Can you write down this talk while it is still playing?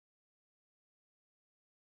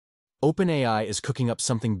OpenAI is cooking up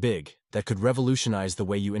something big that could revolutionize the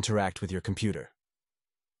way you interact with your computer.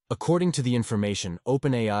 According to the information,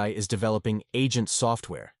 OpenAI is developing agent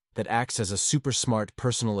software that acts as a super smart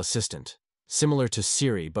personal assistant, similar to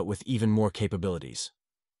Siri but with even more capabilities.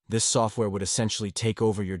 This software would essentially take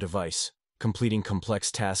over your device, completing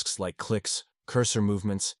complex tasks like clicks, cursor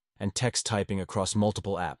movements, and text typing across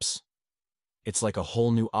multiple apps. It's like a whole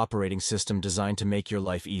new operating system designed to make your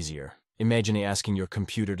life easier. Imagine asking your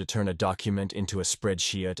computer to turn a document into a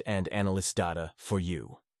spreadsheet and analyze data for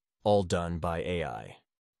you, all done by AI.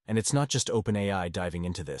 And it's not just OpenAI diving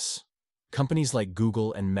into this. Companies like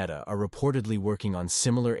Google and Meta are reportedly working on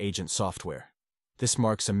similar agent software. This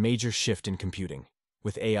marks a major shift in computing,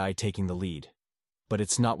 with AI taking the lead. But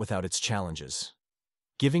it's not without its challenges.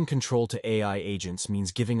 Giving control to AI agents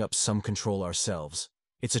means giving up some control ourselves.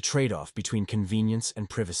 It's a trade-off between convenience and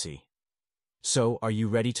privacy. So, are you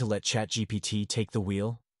ready to let ChatGPT take the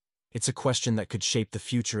wheel? It's a question that could shape the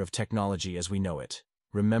future of technology as we know it.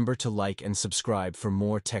 Remember to like and subscribe for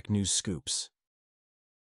more tech news scoops.